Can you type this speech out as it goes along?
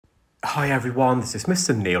Hi everyone, this is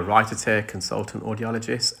Mr. Neil Wright here, consultant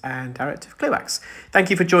audiologist and director of ClearWax. Thank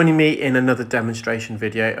you for joining me in another demonstration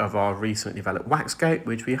video of our recently developed WAXscope,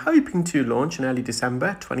 which we're hoping to launch in early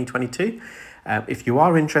December 2022. If you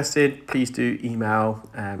are interested, please do email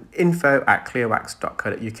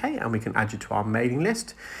info@clearwax.co.uk and we can add you to our mailing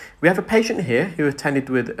list. We have a patient here who attended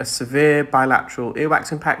with a severe bilateral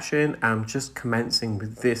earwax impaction and just commencing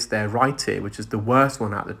with their right ear, which is the worst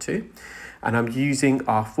one out of the two. And I'm using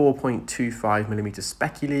our 4.25mm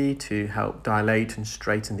speculi to help dilate and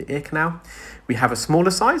straighten the ear canal. We have a smaller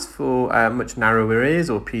size for much narrower ears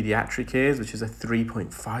or pediatric ears, which is a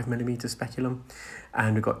 3.5mm speculum.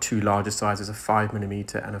 And we've got two larger sizes, a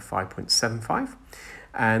 5mm and a 5.75.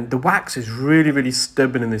 And the wax is really, really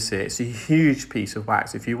stubborn in this ear. It's a huge piece of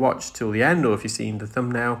wax. If you watch till the end or if you've seen the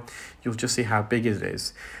thumbnail, you'll just see how big it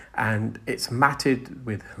is. And it's matted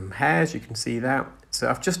with hairs, you can see that. So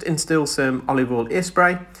I've just instilled some olive oil ear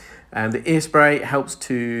spray. The ear spray helps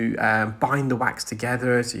to bind the wax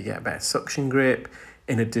together so you get a better suction grip.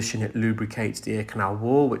 In addition, it lubricates the ear canal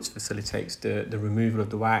wall, which facilitates the removal of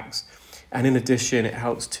the wax. And in addition, it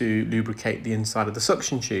helps to lubricate the inside of the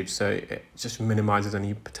suction tube, so it just minimizes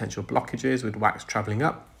any potential blockages with wax traveling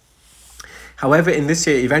up. However, in this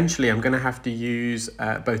ear, eventually I'm going to have to use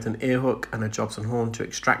both an ear hook and a Jobson horn to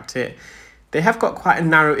extract it. They have got quite a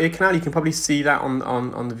narrow ear canal. You can probably see that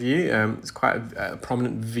on the view. It's quite a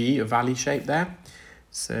prominent V, a valley shape there.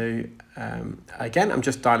 So again, I'm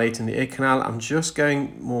just dilating the ear canal. I'm just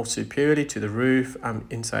going more superiorly to the roof. I'm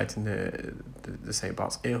inserting the St.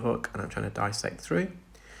 Bart's ear hook and I'm trying to dissect through.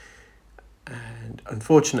 And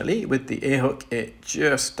unfortunately, with the ear hook, it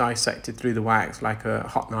just dissected through the wax like a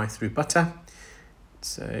hot knife through butter.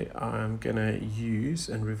 So I'm going to use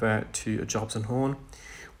and revert to a Jobson horn.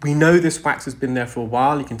 We know this wax has been there for a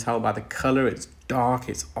while. You can tell by the colour, it's dark,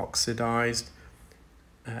 it's oxidized.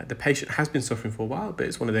 The patient has been suffering for a while, but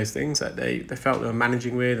it's one of those things that they felt they were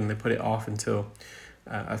managing with and they put it off until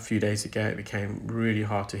a few days ago. It became really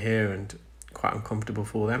hard to hear and quite uncomfortable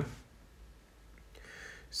for them.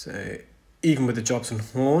 So even with the Jobson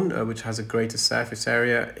horn, which has a greater surface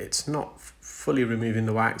area, it's not fully removing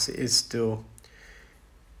the wax. It is still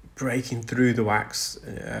breaking through the wax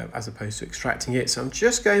as opposed to extracting it. So I'm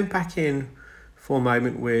just going back in for a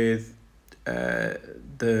moment with the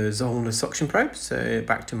Zollner suction probe, so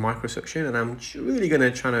back to microsuction, and I'm really going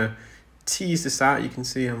to try to tease this out. You can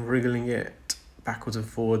see I'm wriggling it backwards and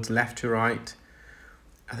forwards, left to right.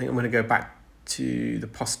 I think I'm going to go back to the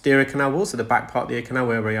posterior canal wall, so the back part of the ear canal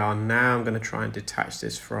where we are now. I'm going to try and detach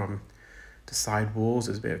this from the side walls.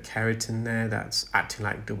 There's a bit of keratin there that's acting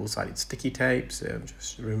like double-sided sticky tape, so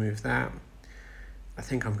just remove that. I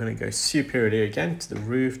think I'm going to go superiorly again to the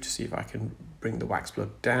roof to see if I can bring the wax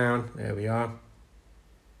plug down. There we are.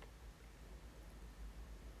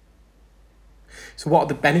 So what are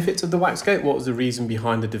the benefits of the WAXscope? What was the reason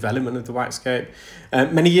behind the development of the WAXscope?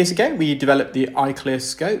 Many years ago, we developed the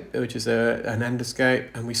iClearScope, which is an endoscope,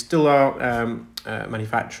 and we still are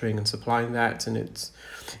manufacturing and supplying that. And it's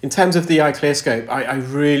in terms of the iClearScope, I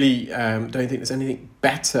really don't think there's anything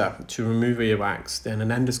better to remove earwax than an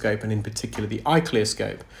endoscope, and in particular the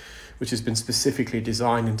iClearScope, which has been specifically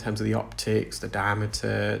designed in terms of the optics, the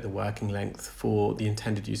diameter, the working length for the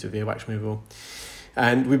intended use of earwax removal.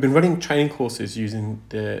 And we've been running training courses using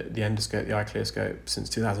the endoscope, the iClearScope, since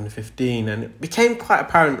 2015, and it became quite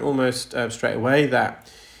apparent almost straight away that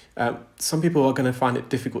some people are going to find it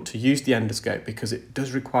difficult to use the endoscope because it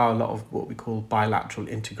does require a lot of what we call bilateral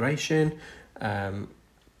integration,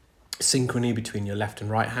 synchrony between your left and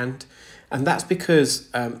right hand. And that's because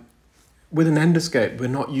with an endoscope, we're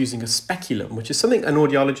not using a speculum, which is something an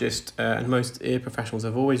audiologist and most ear professionals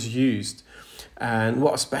have always used. And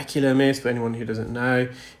what a speculum is, for anyone who doesn't know,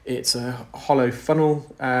 it's a hollow funnel,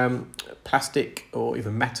 plastic or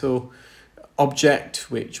even metal object,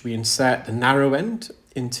 which we insert the narrow end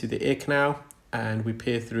into the ear canal and we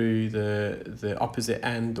peer through the opposite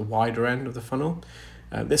end, the wider end of the funnel.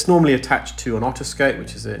 It's normally attached to an otoscope,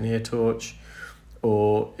 which is an ear torch,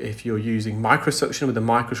 or if you're using microsuction with a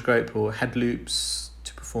microscope or head loops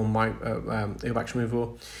to perform earwax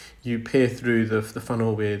removal, you peer through the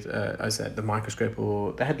funnel with, as I said, the microscope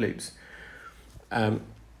or the head loops.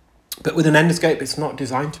 But with an endoscope, it's not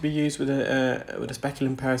designed to be used with a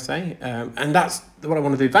speculum per se. And that's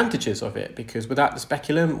one of the advantages of it, because without the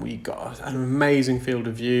speculum, we got an amazing field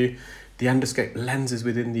of view. The endoscope lenses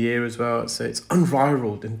within the ear as well, so it's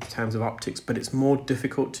unrivaled in terms of optics, but it's more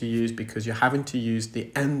difficult to use because you're having to use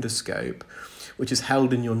the endoscope, which is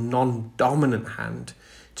held in your non-dominant hand,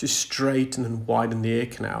 to straighten and widen the ear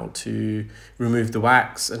canal, to remove the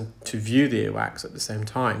wax and to view the earwax at the same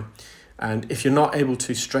time. And if you're not able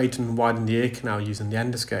to straighten and widen the ear canal using the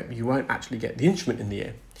endoscope, you won't actually get the instrument in the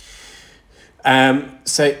ear.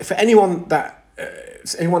 So for anyone that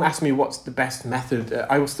anyone asks me what's the best method,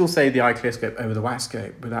 I will still say the iClearScope over the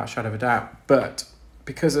WAXscope without a shadow of a doubt. But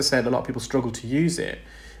because I said a lot of people struggle to use it,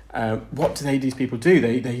 what do these people do?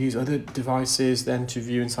 They use other devices then to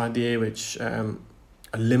view inside the ear, which are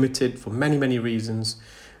limited for many reasons.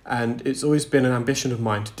 And it's always been an ambition of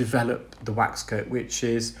mine to develop the WAXscope, which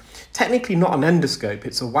is technically not an endoscope,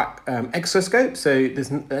 it's a exoscope. So there's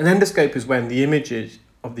an endoscope is when the image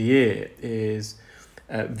of the ear is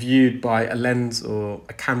viewed by a lens or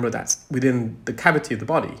a camera that's within the cavity of the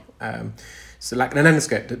body. So like an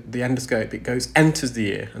endoscope, the endoscope, it enters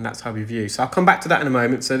the ear, and that's how we view. So I'll come back to that in a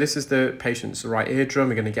moment. So this is the patient's right eardrum.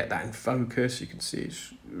 We're going to get that in focus. You can see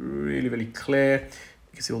it's really clear.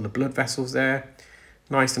 You can see all the blood vessels there.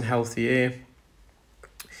 Nice and healthy ear.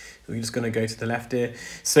 We're just going to go to the left ear.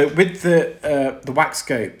 So with the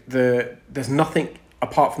WAXscope, there's nothing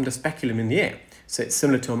apart from the speculum in the ear. So it's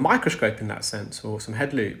similar to a microscope in that sense, or some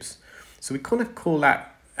head loops. So we kind of call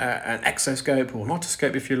that an exoscope or an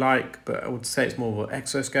otoscope if you like, but I would say it's more of an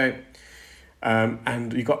exoscope.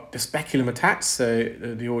 And you've got the speculum attached, so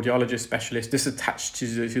the audiologist specialist, this is attached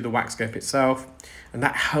to the WAXscope itself, and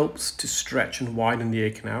that helps to stretch and widen the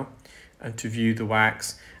ear canal and to view the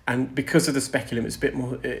wax. And because of the speculum, it's a bit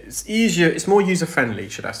more, it's easier, it's more user-friendly,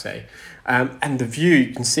 should I say. And the view,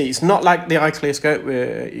 you can see, it's not like the iClearScope,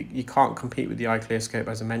 where you can't compete with the iClearScope,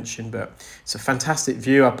 as I mentioned, but it's a fantastic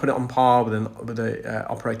view. I put it on par with an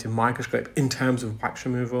operating microscope in terms of wax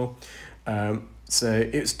removal. So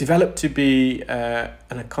it's developed to be an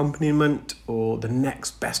accompaniment or the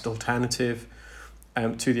next best alternative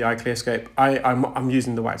to the iClearScope. I'm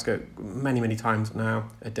using the WAXscope many times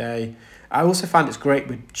now a day. I also find it's great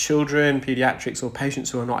with children, pediatrics, or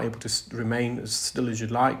patients who are not able to remain as still as you'd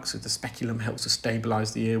like. So the speculum helps to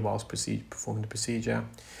stabilize the ear whilst performing the procedure.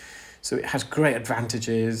 So it has great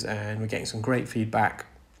advantages, and we're getting some great feedback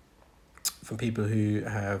from people who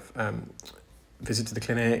have visited the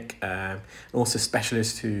clinic, and also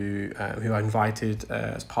specialists who are invited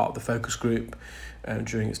as part of the focus group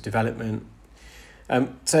during its development.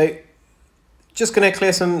 So just going to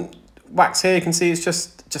clear some wax here. You can see it's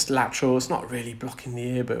just lateral. It's not really blocking the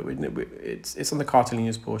ear, but it's on the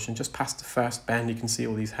cartilaginous portion, just past the first bend. You can see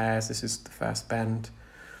all these hairs. This is the first bend,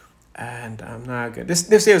 and I'm now good.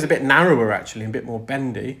 This ear is a bit narrower actually, a bit more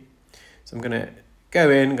bendy. So I'm going to go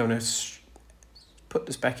in. I'm going to put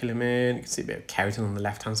the speculum in. You can see a bit of keratin on the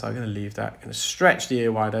left hand side. I'm going to leave that. I'm going to stretch the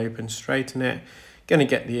ear wide open, straighten it. Going to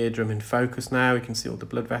get the eardrum in focus now. You can see all the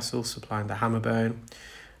blood vessels supplying the hammer bone.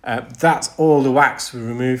 That's all the wax we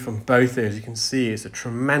removed from both ears. You can see it's a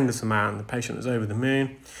tremendous amount. The patient was over the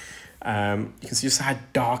moon. You can see just how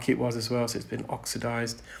dark it was as well, so it's been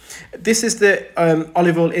oxidized. This is the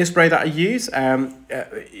olive oil ear spray that I use.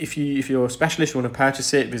 If you're a specialist, you want to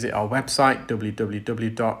purchase it, visit our website,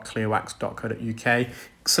 www.clearwax.co.uk.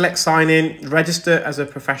 Select sign in, register as a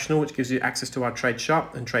professional, which gives you access to our trade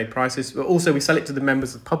shop and trade prices. But also we sell it to the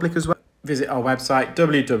members of the public as well. Visit our website,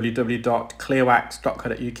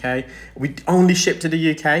 www.clearwax.co.uk. We only ship to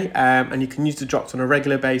the UK, and you can use the drops on a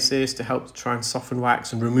regular basis to help try and soften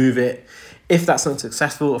wax and remove it. If that's not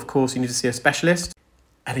successful, of course, you need to see a specialist.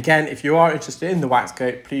 And again, if you are interested in the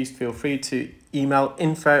WAXscope, please feel free to email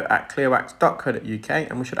info@clearwax.co.uk,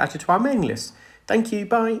 and we should add you to our mailing list. Thank you,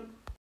 bye.